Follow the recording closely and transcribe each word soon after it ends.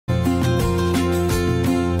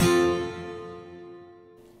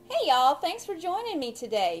y'all, thanks for joining me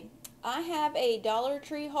today. I have a Dollar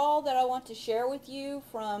Tree haul that I want to share with you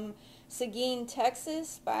from Seguin,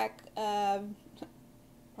 Texas, back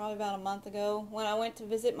probably about a month ago when I went to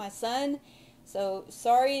visit my son. So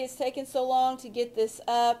sorry it's taken so long to get this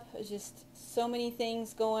up. There's just so many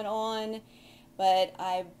things going on, but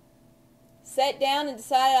I sat down and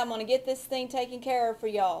decided I'm going to get this thing taken care of for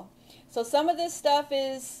y'all. So some of this stuff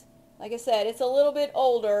is, like I said, it's a little bit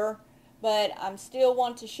older, but I'm still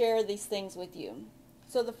want to share these things with you.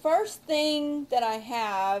 So the first thing that I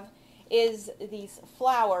have is these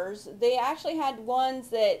flowers. They actually had ones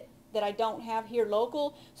that I don't have here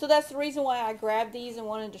local, so that's the reason why I grabbed these and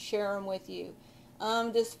wanted to share them with you.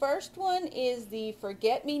 This first one is the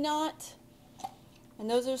Forget-Me-Not, and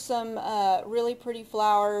those are some really pretty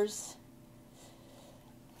flowers.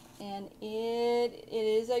 And it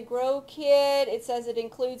is a grow kit. It says it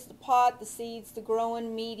includes the pot, the seeds, the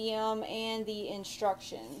growing medium, and the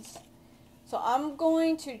instructions. So I'm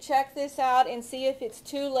going to check this out and see if it's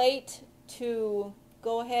too late to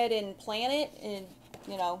go ahead and plant it and,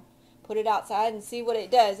 you know, put it outside and see what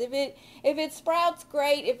it does. If it sprouts,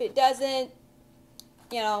 great. If it doesn't,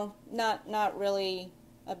 you know, not really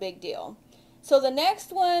a big deal. So the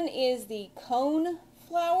next one is the cone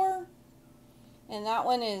flower. And that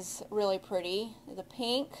one is really pretty, the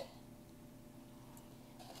pink.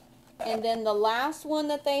 And then the last one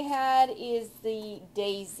that they had is the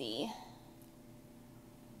daisy.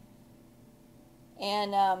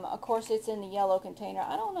 And of course it's in the yellow container.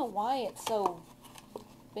 I don't know why it's so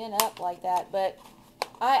bent up like that, but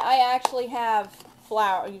I actually have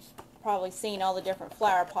flower. You've probably seen all the different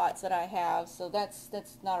flower pots that I have, so that's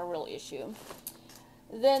not a real issue.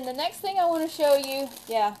 Then the next thing I want to show you,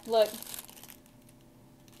 yeah, look.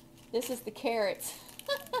 This is the carrots.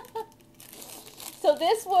 So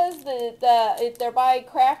this was they're by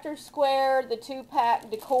Crafter Square, the 2-pack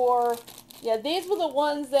decor. Yeah, these were the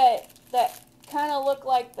ones that kind of look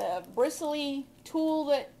like the bristly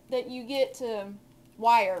tool that you get to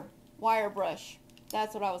wire brush.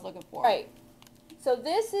 That's what I was looking for. Right. So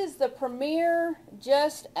this is the Premier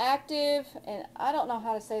Just Active, and I don't know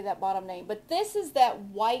how to say that bottom name, but this is that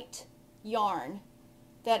white yarn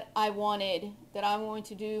that I wanted, that I'm going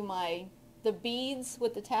to do the beads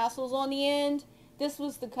with the tassels on the end. This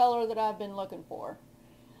was the color that I've been looking for.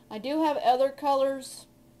 I do have other colors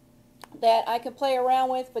that I could play around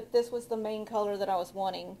with, but this was the main color that I was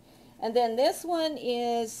wanting. And then this one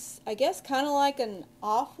is, I guess, kind of like an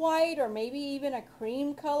off-white or maybe even a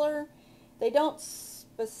cream color. They don't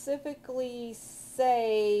specifically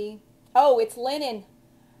say, oh, it's linen.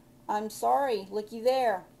 I'm sorry, looky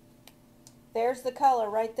there. There's the color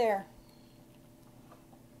right there.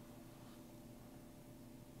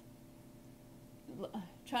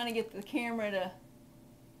 Trying to get the camera to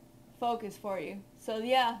focus for you. So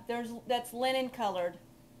yeah, that's linen colored.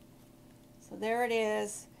 So there it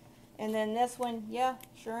is. And then this one, yeah,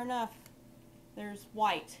 sure enough, there's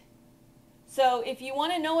white. So if you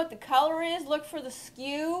want to know what the color is, look for the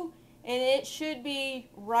skew, and it should be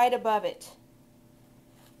right above it.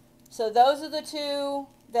 So those are the two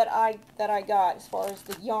that I got as far as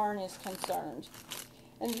the yarn is concerned.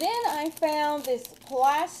 And then I found this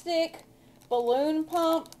plastic balloon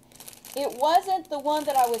pump. It wasn't the one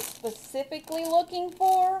that I was specifically looking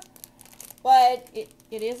for, but it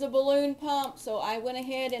is a balloon pump, so I went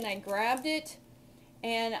ahead and I grabbed it.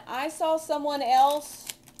 And I saw someone else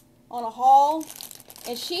on a haul,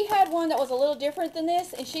 and she had one that was a little different than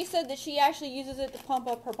this, and she said that she actually uses it to pump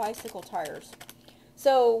up her bicycle tires.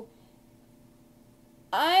 So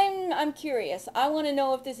I'm curious. I want to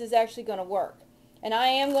know if this is actually going to work. And I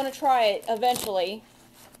am going to try it eventually.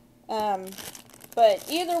 But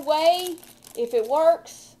either way, if it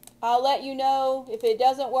works, I'll let you know. If it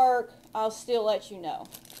doesn't work, I'll still let you know.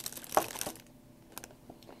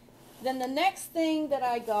 Then the next thing that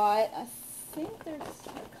I got, I think there's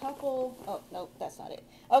a couple. Oh, nope, that's not it.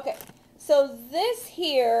 Okay, so this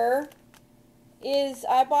here is,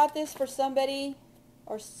 I bought this for somebody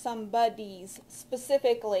or somebody's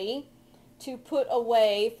specifically to put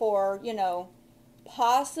away for, you know,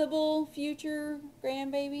 possible future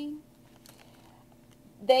grandbaby.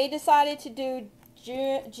 They decided to do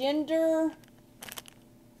gender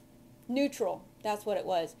neutral. That's what it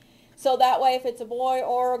was. So that way, if it's a boy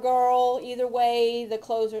or a girl, either way, the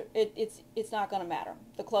clothes are, it's not going to matter.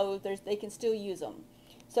 The clothes, they can still use them.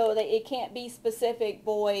 So it can't be specific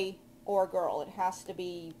boy or girl. It has to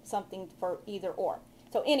be something for either or.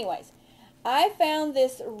 So anyways, I found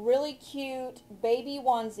this really cute baby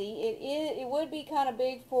onesie. It would be kind of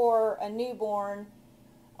big for a newborn.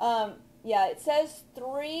 Yeah, it says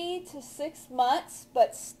 3 to 6 months,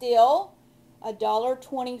 but still,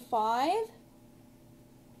 $1.25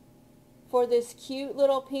 for this cute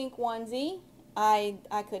little pink onesie. I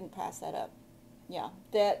couldn't pass that up. Yeah,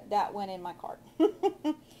 that went in my cart.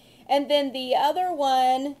 And then the other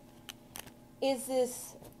one is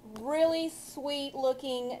this really sweet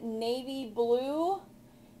looking navy blue.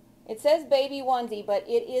 It says baby onesie, but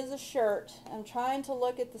it is a shirt. I'm trying to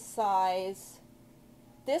look at the size.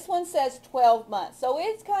 This one says 12 months, so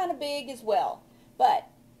it's kind of big as well. But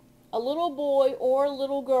a little boy or a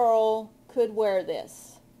little girl could wear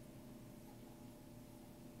this.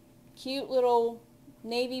 Cute little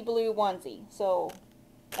navy blue onesie. So,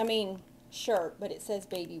 I mean, shirt, but it says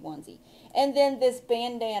baby onesie. And then this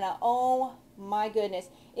bandana. Oh my goodness.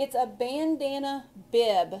 It's a bandana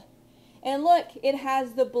bib. And look, it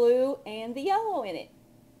has the blue and the yellow in it.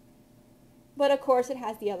 But of course it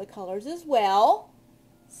has the other colors as well.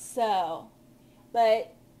 So,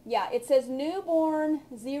 but yeah, it says newborn,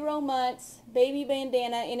 0 months, baby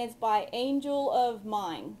bandana, and it's by Angel of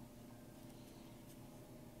Mine.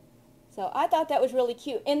 So I thought that was really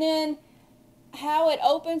cute. And then how it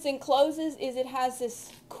opens and closes is it has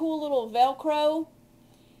this cool little Velcro.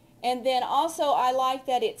 And then also I like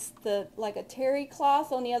that it's like a terry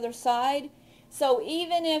cloth on the other side. So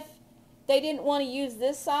even if they didn't want to use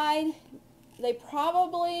this side, they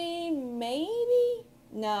probably, maybe,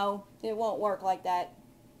 no, it won't work like that.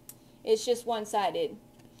 It's just one-sided.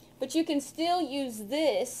 But you can still use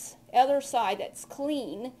this other side that's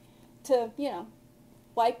clean to, you know,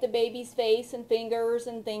 wipe the baby's face and fingers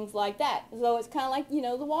and things like that. So it's kind of like, you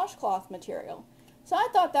know, the washcloth material. So I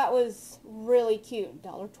thought that was really cute.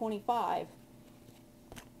 $1.25.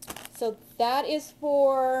 So that is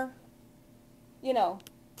for, you know,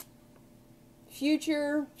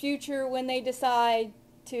 future when they decide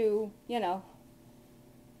to, you know,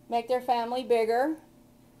 make their family bigger.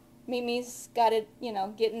 Mimi's got it, you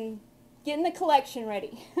know, getting the collection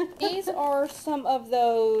ready. These are some of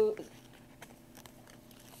those.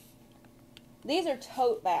 These are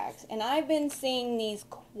tote bags, and I've been seeing these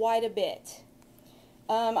quite a bit.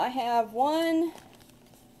 I have 1,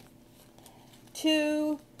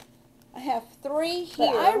 2, I have 3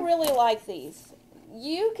 here. But I really like these.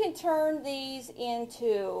 You can turn these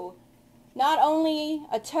into not only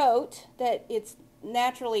a tote that it's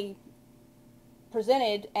naturally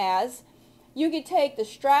presented as, you could take the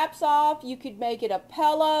straps off, you could make it a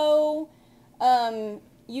pillow,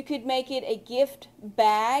 you could make it a gift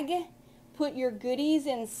bag, put your goodies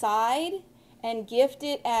inside and gift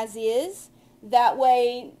it as is. That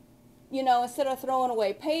way, you know, instead of throwing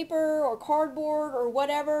away paper or cardboard or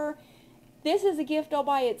whatever, this is a gift all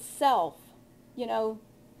by itself, you know,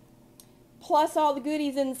 plus all the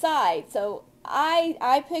goodies inside. So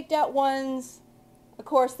I picked out ones, of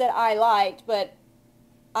course, that I liked, but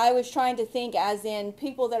I was trying to think as in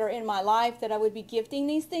people that are in my life that I would be gifting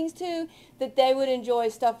these things to, that they would enjoy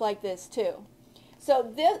stuff like this too. So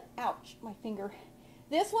this, ouch, my finger.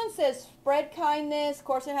 This one says spread kindness. Of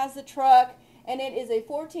course, it has the truck, and it is a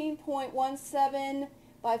 14.17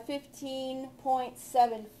 by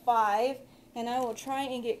 15.75. And I will try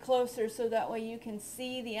and get closer so that way you can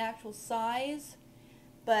see the actual size.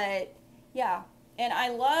 But yeah, and I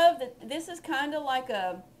love that this is kind of like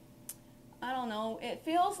a, I don't know, it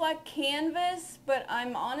feels like canvas, but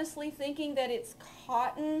I'm honestly thinking that it's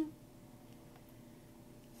cotton.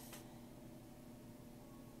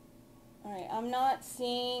 Alright, I'm not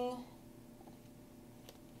seeing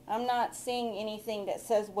anything that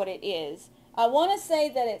says what it is. I want to say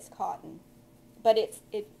that it's cotton, but it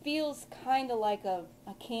feels kind of like a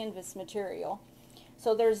canvas material.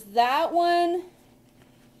 So there's that one,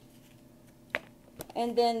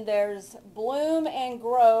 and then there's Bloom and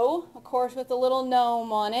Grow, of course, with the little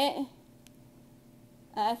gnome on it.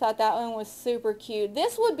 I thought that one was super cute.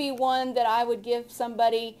 This would be one that I would give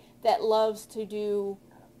somebody that loves to do,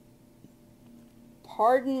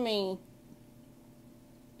 pardon me,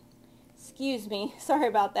 excuse me, sorry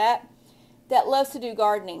about that, that loves to do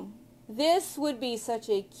gardening. This would be such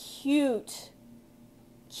a cute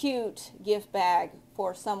gift bag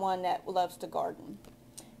for someone that loves to garden.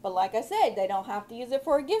 But like I said, they don't have to use it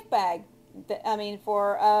for a gift bag. I mean,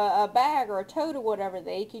 for a bag or a tote or whatever.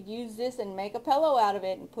 They could use this and make a pillow out of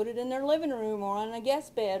it and put it in their living room or on a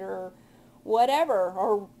guest bed or whatever.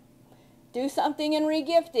 Or do something and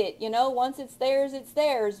re-gift it. You know, once it's theirs, it's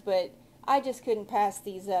theirs. But I just couldn't pass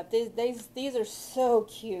these up. These are so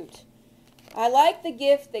cute. I like the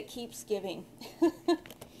gift that keeps giving.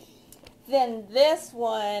 Then this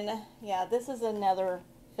one, yeah, this is another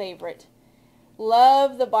favorite.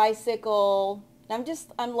 Love the bicycle.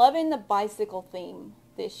 I'm loving the bicycle theme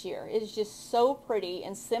this year. It's just so pretty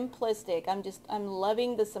and simplistic. I'm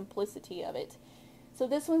loving the simplicity of it. So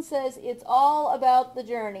this one says, it's all about the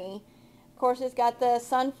journey. Of course, it's got the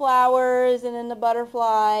sunflowers and then the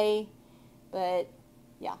butterfly. But,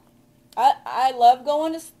 yeah. I love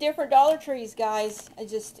going to different Dollar Trees, guys.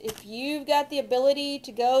 If you've got the ability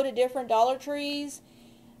to go to different Dollar Trees,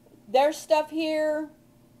 there's stuff here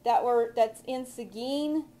that's in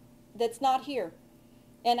Seguin that's not here.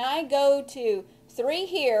 And I go to 3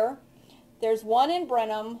 here. There's one in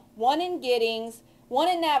Brenham, one in Giddings, one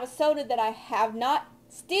in Navasota that I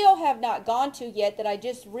still have not gone to yet, that I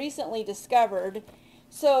just recently discovered.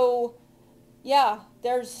 So, yeah,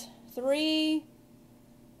 there's 3.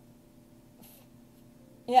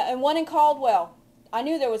 Yeah, and one in Caldwell. I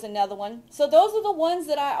knew there was another one. So those are the ones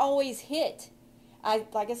that I always hit.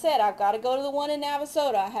 Like I said, I've got to go to the one in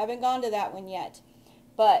Navasota. I haven't gone to that one yet.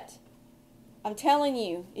 But I'm telling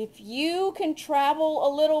you, if you can travel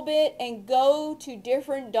a little bit and go to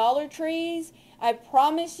different Dollar Trees, I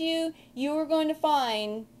promise you, you are going to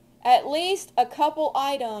find at least a couple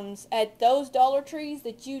items at those Dollar Trees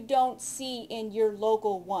that you don't see in your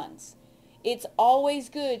local ones. It's always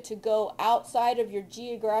good to go outside of your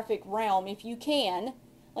geographic realm if you can.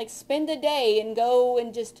 Like, spend a day and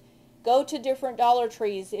just go to different Dollar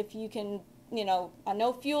Trees if you can. You know, I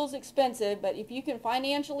know fuel's expensive, but if you can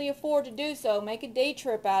financially afford to do so, make a day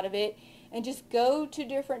trip out of it and just go to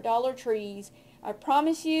different Dollar Trees. I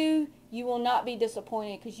promise you, you will not be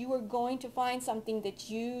disappointed, because you are going to find something that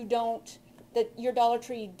your Dollar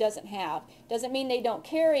Tree doesn't have. Doesn't mean they don't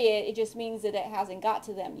carry it, it just means that it hasn't got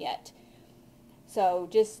to them yet. So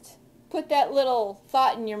just put that little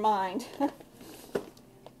thought in your mind.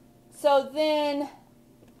 So then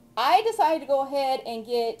I decided to go ahead and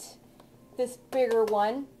get this bigger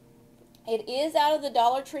one. It is out of the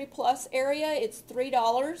Dollar Tree Plus area. It's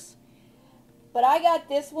 $3. But I got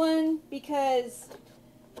this one because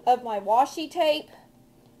of my washi tape.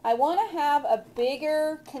 I want to have a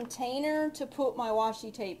bigger container to put my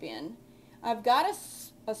washi tape in. I've got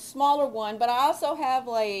a smaller one, but I also have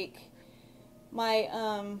like my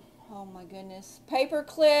oh my goodness, paper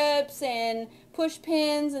clips and push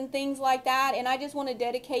pins and things like that, and I just want to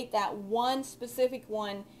dedicate that one specific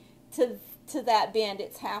one to that bend.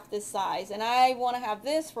 It's half this size, and I want to have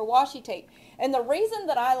this for washi tape. And the reason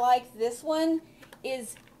that I like this one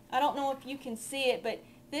is, I don't know if you can see it, but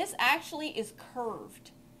this actually is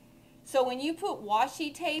curved. So when you put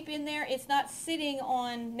washi tape in there, it's not sitting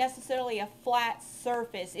on necessarily a flat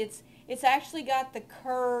surface. It's actually got the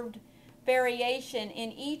curved variation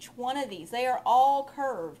in each one of these. They are all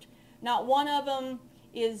curved. Not one of them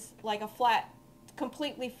is like a flat,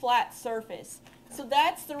 completely flat surface. So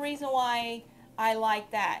that's the reason why I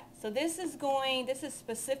like that. So this is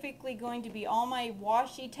specifically going to be all my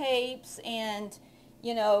washi tapes and,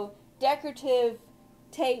 you know, decorative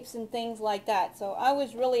tapes and things like that. So I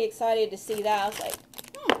was really excited to see that. I was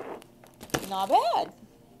like, not bad.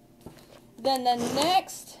 Then the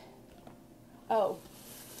next,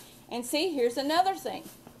 and see, here's another thing.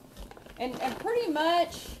 And pretty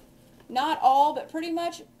much, not all, but pretty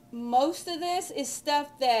much most of this is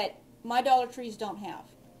stuff that my Dollar Trees don't have.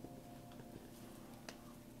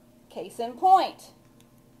 Case in point,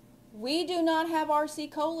 we do not have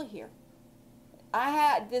RC Cola here.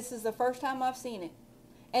 This is the first time I've seen it.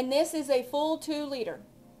 And this is a full 2 liter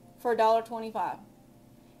for $1.25.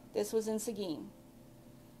 This was in Seguin.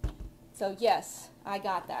 So yes, I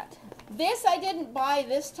got that. This I didn't buy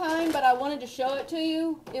this time, but I wanted to show it to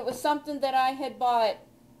you. It was something that I had bought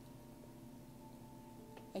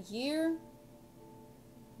a year,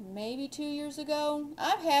 maybe 2 years ago.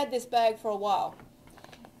 I've had this bag for a while.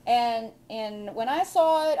 And when I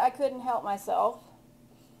saw it, I couldn't help myself.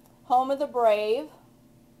 Home of the Brave.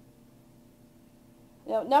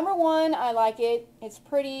 You know, number one, I like it. It's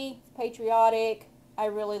pretty, it's patriotic. I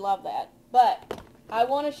really love that. But I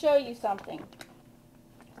want to show you something.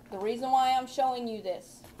 The reason why I'm showing you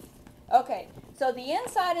this. Okay, so the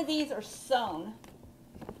inside of these are sewn.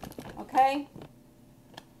 Okay?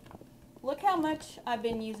 Look how much I've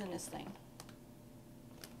been using this thing.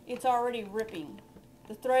 It's already ripping.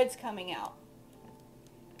 The thread's coming out.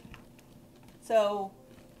 So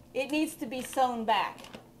it needs to be sewn back.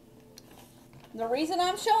 The reason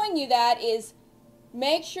I'm showing you that is,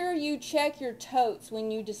 make sure you check your totes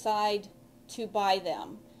when you decide to buy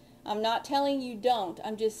them. I'm not telling you don't.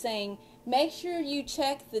 I'm just saying, make sure you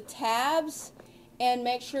check the tabs and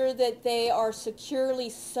make sure that they are securely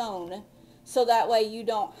sewn, so that way you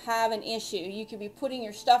don't have an issue. You could be putting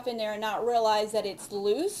your stuff in there and not realize that it's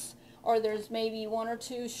loose, or there's maybe 1 or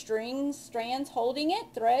 2 strands holding it,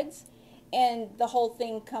 threads, and the whole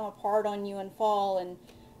thing come apart on you and fall and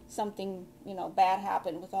something, you know, bad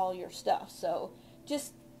happened with all your stuff. So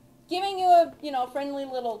just giving you a, you know, friendly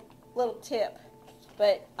little tip.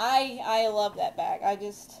 But I love that bag.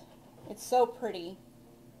 It's so pretty.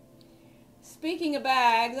 Speaking of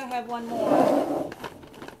bags, I have one more.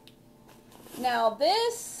 Now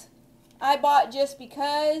this I bought just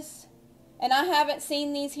because, and I haven't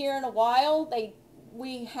seen these here in a while.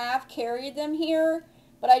 We have carried them here,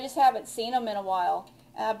 but I just haven't seen them in a while.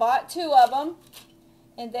 And I bought 2 of them,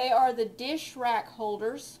 and they are the dish rack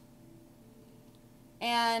holders.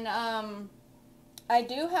 And I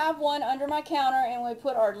do have one under my counter, and we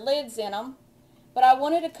put our lids in them. But I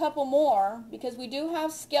wanted a couple more because we do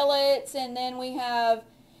have skillets, and then we have,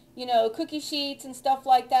 you know, cookie sheets and stuff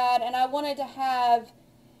like that. And I wanted to have,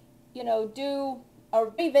 you know, do a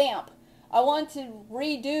revamp. I want to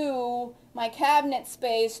redo my cabinet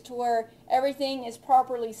space to where everything is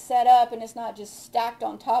properly set up and it's not just stacked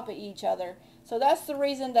on top of each other. So that's the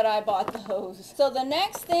reason that I bought those. So the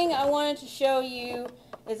next thing I wanted to show you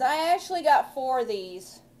is I actually got 4 of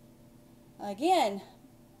these. Again,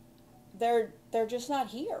 they're just not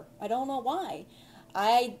here. I don't know why.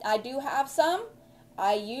 I do have some.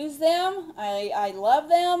 I use them. I love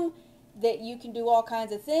them. That you can do all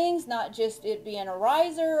kinds of things, not just it being a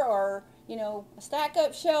riser or, you know, a stack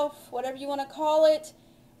up shelf, whatever you want to call it.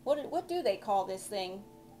 What do they call this thing?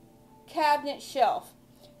 Cabinet shelf.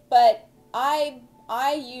 But I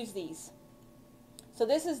use these. So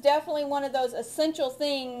this is definitely one of those essential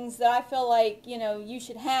things that I feel like, you know, you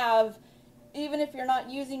should have. Even if you're not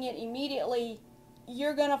using it immediately,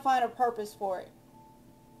 you're going to find a purpose for it.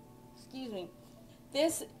 Excuse me.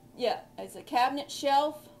 This, yeah, is a cabinet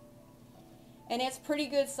shelf. And it's pretty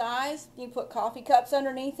good size. You can put coffee cups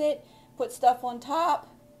underneath it, put stuff on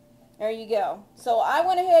top. There you go. So I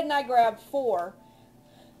went ahead and I grabbed 4.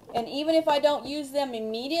 And even if I don't use them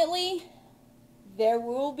immediately, there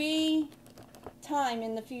will be time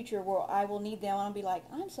in the future where I will need them. I'll be like,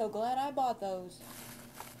 I'm so glad I bought those.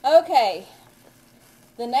 Okay.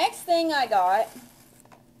 The next thing I got,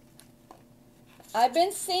 I've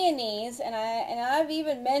been seeing these, and I've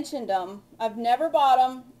even mentioned them. I've never bought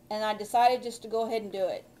them, and I decided just to go ahead and do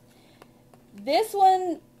it. This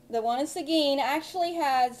one, the one in Seguin, actually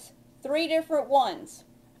has 3 different ones.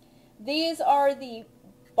 These are the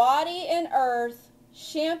Body and Earth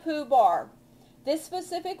shampoo bar. This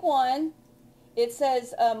specific one, it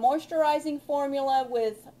says moisturizing formula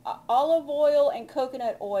with olive oil and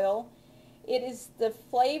coconut oil. It is the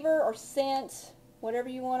flavor or scent, whatever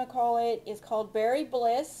you want to call it, is called Berry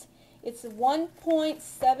Bliss. It's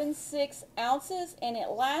 1.76 ounces and it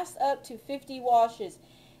lasts up to 50 washes.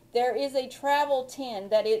 There is a travel tin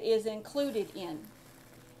that it is included in.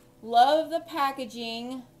 Love the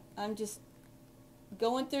packaging. I'm just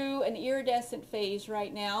going through an iridescent phase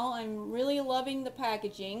right now. I'm really loving the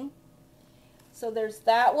packaging. So there's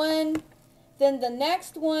that one. Then the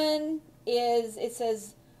next one is, it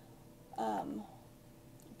says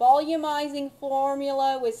volumizing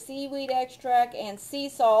formula with seaweed extract and sea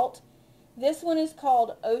salt. This one is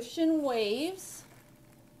called Ocean Waves.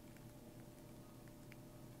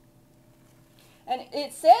 And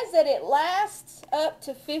it says that it lasts up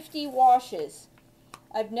to 50 washes.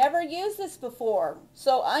 I've never used this before,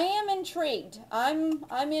 so I am intrigued. I'm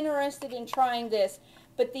interested in trying this.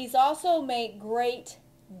 But these also make great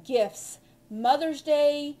gifts. Mother's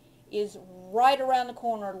Day is right around the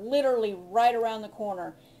corner, literally right around the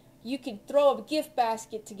corner. You could throw a gift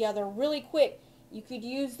basket together really quick. You could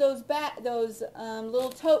use those little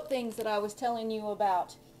tote things that I was telling you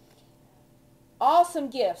about. Awesome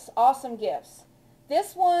gifts, awesome gifts.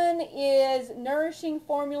 This one is nourishing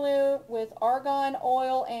formula with argan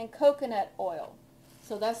oil and coconut oil.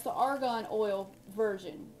 So that's the argan oil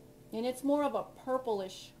version. And it's more of a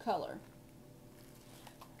purplish color.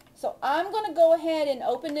 So I'm going to go ahead and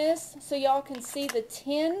open this so y'all can see the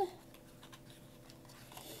tin.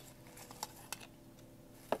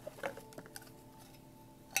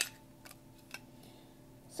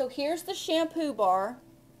 So here's the shampoo bar.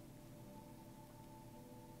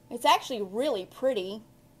 It's actually really pretty.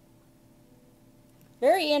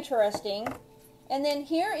 Very interesting. And then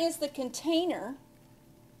here is the container.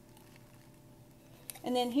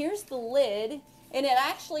 And then here's the lid. And it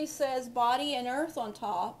actually says Body and Earth on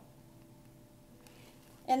top.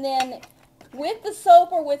 And then with the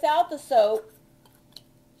soap or without the soap,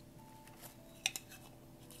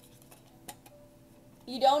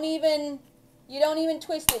 you don't even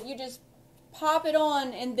twist it. You just pop it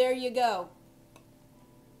on and there you go.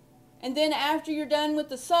 And then after you're done with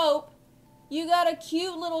the soap, you got a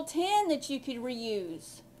cute little tin that you could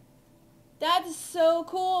reuse. That is so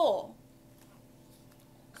cool.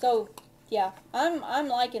 So, yeah, I'm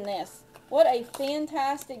liking this. What a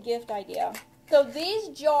fantastic gift idea. So these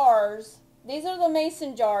jars, these are the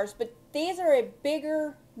mason jars, but these are a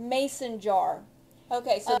bigger mason jar.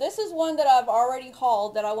 Okay, so this is one that I've already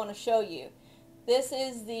hauled that I want to show you. This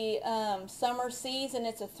is the Summer Seas, and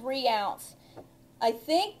it's a 3 ounce. I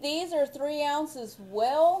think these are 3 ounces as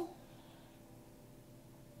well.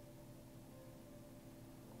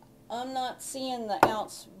 I'm not seeing the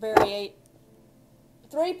ounce variate.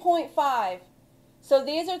 3.5. So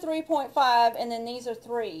these are 3.5 and then these are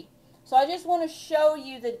 3. So I just want to show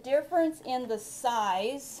you the difference in the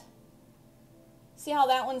size. See how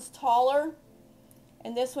that one's taller?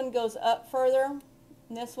 And this one goes up further.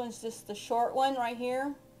 And this one's just the short one right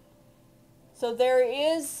here. So there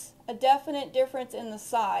is a definite difference in the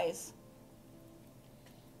size.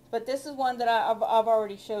 But this is one that I've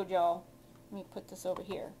already showed y'all. Let me put this over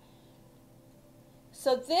here.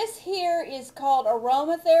 So this here is called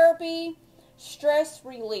Aromatherapy Stress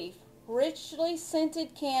Relief. Richly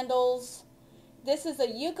scented candles. This is a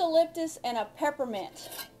eucalyptus and a peppermint.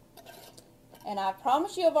 And I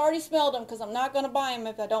promise you I've already smelled them because I'm not going to buy them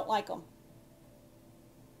if I don't like them.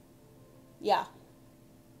 Yeah.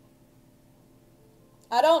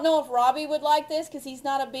 I don't know if Robbie would like this because he's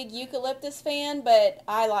not a big eucalyptus fan, but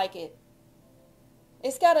I like it.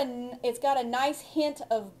 It's got a nice hint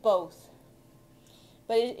of both.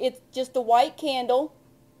 But it's just a white candle.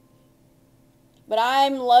 But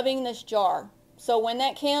I'm loving this jar. So when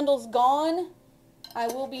that candle's gone, I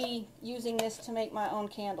will be using this to make my own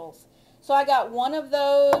candles. So I got one of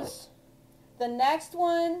those. The next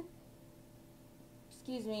one,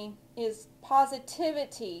 excuse me, is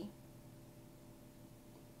Positivity.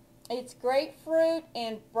 It's grapefruit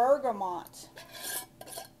and bergamot.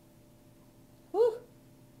 Whew.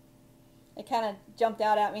 It kind of jumped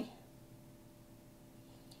out at me.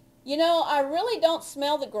 You know, I really don't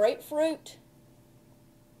smell the grapefruit.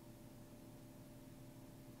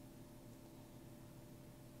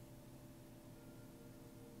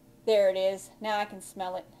 There it is. Now I can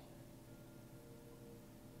smell it.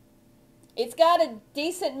 It's got a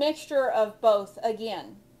decent mixture of both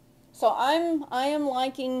again. So I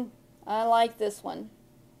like this one.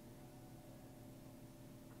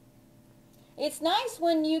 It's nice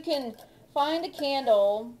when you can find a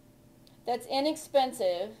candle that's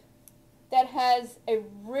inexpensive, that has a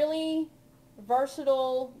really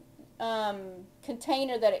versatile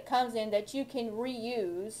container that it comes in that you can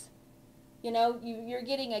reuse. You know, you're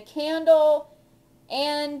getting a candle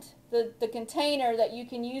and the container that you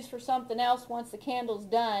can use for something else once the candle's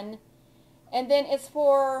done. And then it's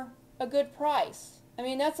for a good price. I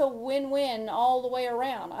mean, that's a win-win all the way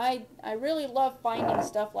around. I really love finding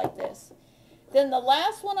stuff like this. Then the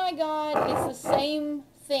last one I got is the same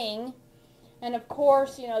thing. And of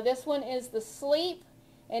course, you know, this one is the Sleep,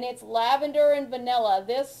 and it's lavender and vanilla.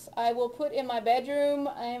 This I will put in my bedroom.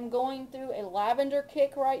 I am going through a lavender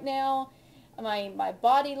kick right now. My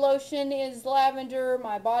body lotion is lavender.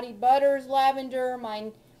 My body butter is lavender.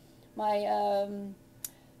 My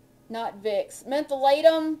not Vicks,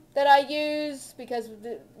 mentholatum that I use because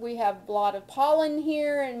we have a lot of pollen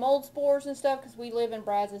here and mold spores and stuff because we live in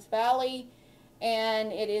Brazos Valley,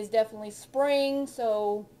 and it is definitely spring,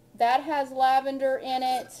 so that has lavender in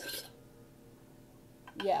it.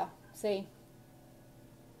 Yeah, see.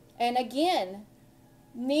 And again,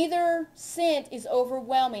 neither scent is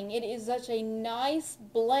overwhelming. It is such a nice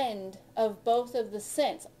blend of both of the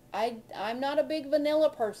scents. I'm not a big vanilla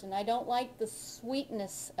person. I don't like the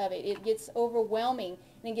sweetness of it. It gets overwhelming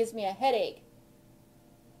and it gives me a headache.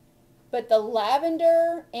 But the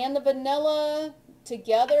lavender and the vanilla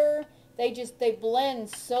together, they blend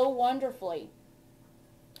so wonderfully.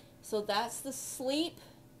 So that's the Sleep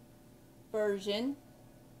version.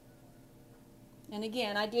 And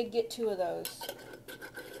again, I did get 2 of those.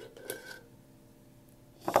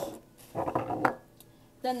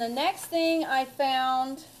 Then the next thing I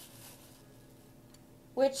found,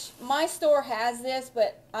 which my store has this,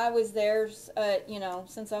 but I was there, you know,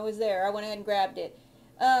 since I was there, I went ahead and grabbed it.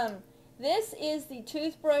 This is the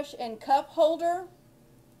toothbrush and cup holder.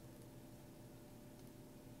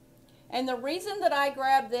 And the reason that I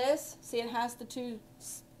grabbed this, see it has the two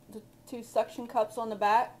suction cups on the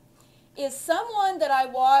back, is someone that I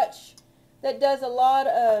watch that does a lot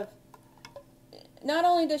of, not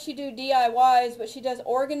only does she do DIYs, but she does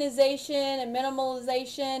organization and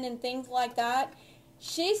minimalization and things like that.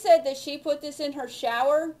 She said that she put this in her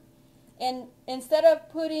shower, and instead of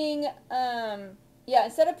putting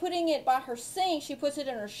it by her sink, she puts it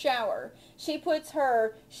in her shower. She puts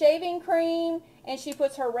her shaving cream and she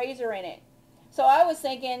puts her razor in it. So I was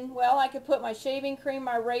thinking, well, I could put my shaving cream,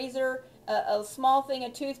 my razor, a small thing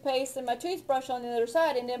of toothpaste and my toothbrush on the other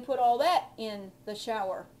side, and then put all that in the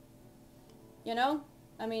shower. You know?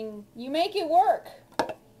 I mean, you make it work.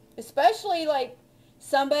 Especially like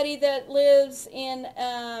somebody that lives in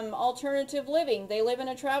alternative living. They live in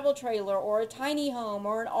a travel trailer or a tiny home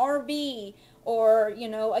or an RV or, you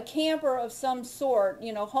know, a camper of some sort,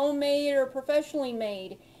 you know, homemade or professionally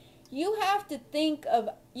made. You have to think of,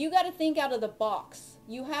 you got to think out of the box.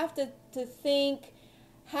 You have to think,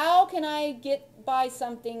 how can I buy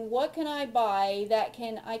something, what can I buy that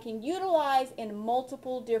I can utilize in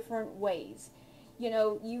multiple different ways. You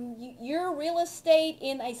know, your real estate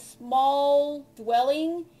in a small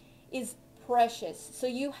dwelling is precious. So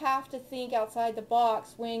you have to think outside the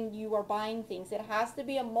box when you are buying things. It has to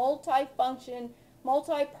be a multi-function,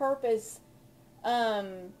 multi-purpose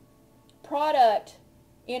product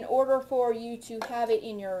in order for you to have it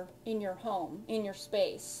in your home, in your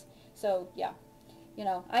space. So yeah, you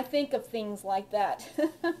know, I think of things like that.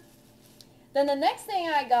 Then the next thing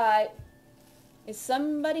I got, is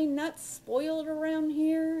somebody not spoiled around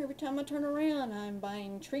here? Every time I turn around, I'm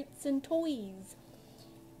buying treats and toys.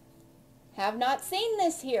 Have not seen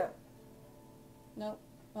this here. Nope.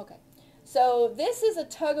 Okay. So this is a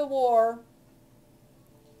tug-of-war.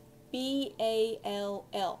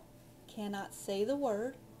 B-A-L-L. Cannot say the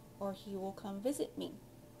word or he will come visit me.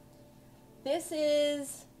 This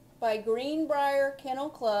is by Greenbrier Kennel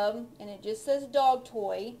Club, and it just says dog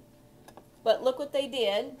toy. But look what they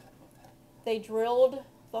did. They drilled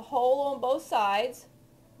the hole on both sides,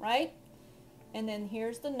 right? And then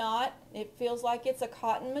here's the knot. It feels like it's a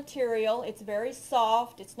cotton material. It's very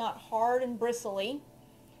soft. It's not hard and bristly.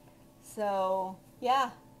 So yeah,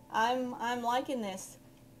 I'm liking this.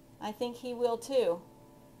 I think he will too.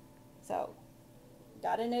 So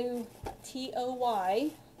got a new TOY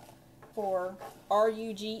for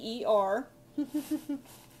R-U-G-E-R.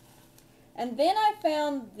 And then I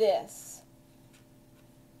found this.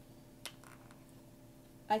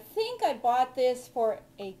 I think I bought this for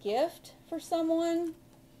a gift for someone.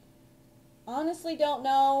 Honestly don't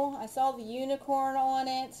know. I saw the unicorn on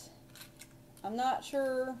it. I'm not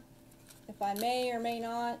sure if I may or may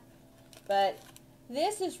not. But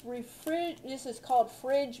this is called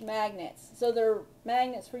fridge magnets. So they're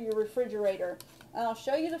magnets for your refrigerator. And I'll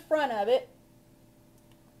show you the front of it.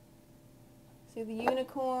 See the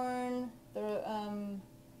unicorn, the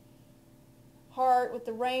heart with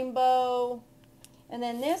the rainbow. And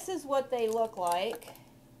then this is what they look like.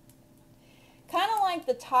 Kind of like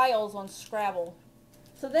the tiles on Scrabble.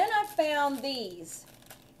 So then I found these.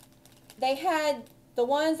 They had the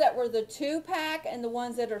ones that were the 2-pack and the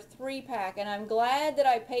ones that are 3-pack. And I'm glad that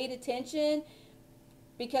I paid attention,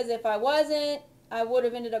 because if I wasn't, I would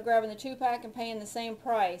have ended up grabbing the 2-pack and paying the same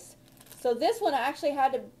price. So this one actually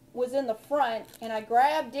was in the front, and I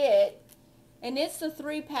grabbed it. And it's the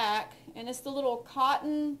 3-pack, and it's the little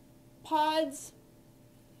cotton pods.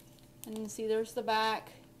 And you can see there's the back.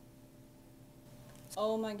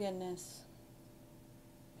 Oh my goodness.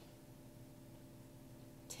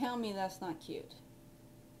 Tell me that's not cute.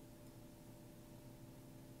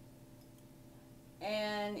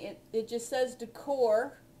 And it just says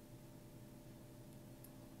decor.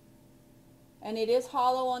 And it is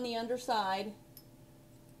hollow on the underside.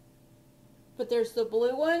 But there's the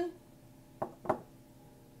blue one,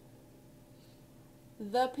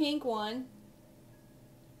 the pink one,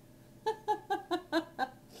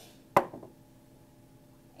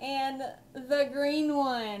 and the green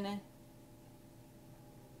one.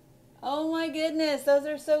 Oh my goodness, those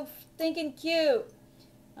are so stinking cute.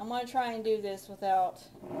 I'm going to try and do this without.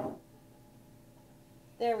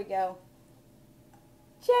 There we go.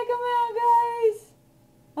 Check them out, guys.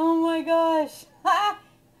 Oh my gosh.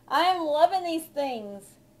 I am loving these things.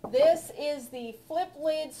 This is the flip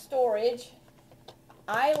lid storage.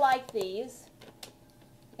 I like these.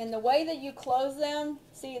 And the way that you close them,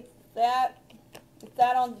 see it's that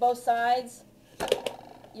on both sides.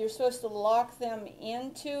 You're supposed to lock them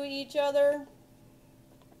into each other.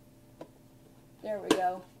 There we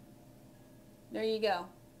go. There you go.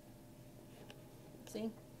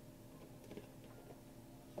 See?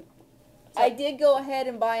 I did go ahead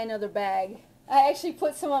and buy another bag. I actually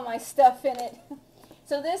put some of my stuff in it.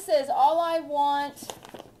 So this says, all I want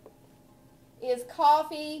is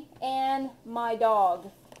coffee and my dog.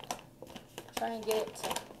 Try and get it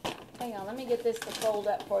to, hang on, let me get this to fold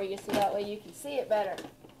up for you so that way you can see it better.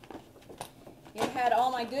 It had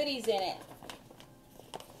all my goodies in it.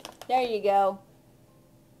 There you go.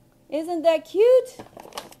 Isn't that cute?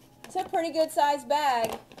 It's a pretty good size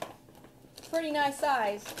bag. Pretty nice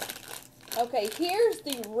size. Okay, here's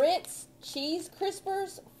the Ritz cheese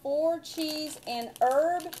crispers, 4 cheese and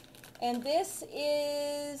herb. And this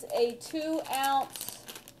is a 2-ounce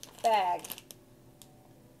bag.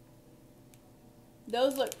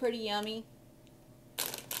 Those look pretty yummy.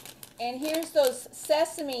 And here's those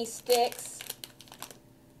sesame sticks.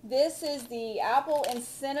 This is the apple and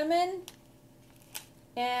cinnamon.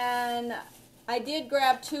 And I did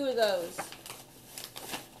grab 2 of those.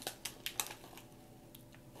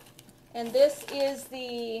 And this is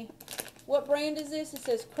the, what brand is this? It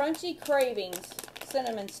says Crunchy Cravings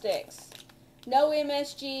cinnamon sticks. No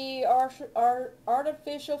MSG,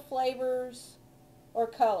 artificial flavors, or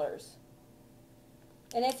colors.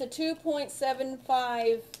 And it's a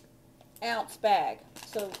 2.75 ounce bag.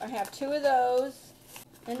 So I have 2 of those.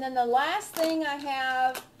 And then the last thing I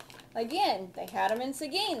have, again, they had them in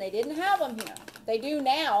Seguin. They didn't have them here. They do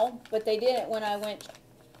now, but they didn't when I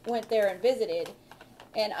went there and visited.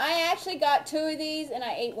 And I actually got 2 of these, and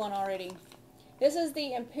I ate one already. This is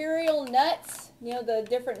the Imperial Nuts, you know, the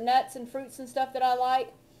different nuts and fruits and stuff that I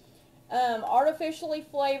like. Artificially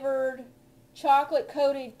flavored chocolate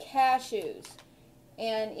coated cashews.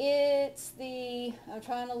 And it's the, I'm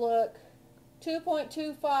trying to look,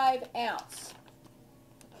 2.25 ounce.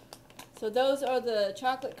 So those are the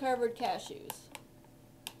chocolate covered cashews.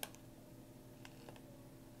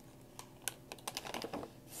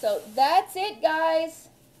 So that's it, guys.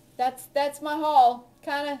 That's my haul.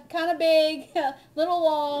 Kind of big, a little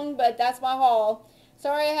long, but that's my haul.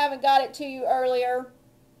 Sorry I haven't got it to you earlier,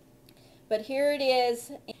 but here it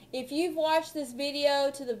is. If you've watched this video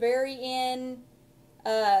to the very end,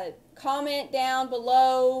 comment down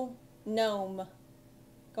below gnome,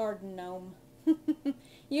 garden gnome.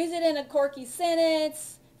 Use it in a quirky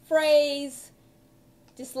sentence, phrase.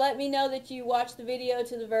 Just let me know that you watched the video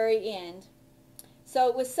to the very end.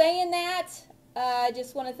 So with saying that, I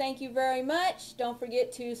just want to thank you very much. Don't forget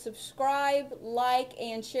to subscribe, like,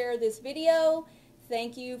 and share this video.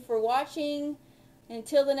 Thank you for watching.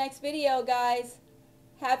 Until the next video, guys,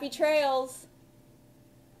 happy trails.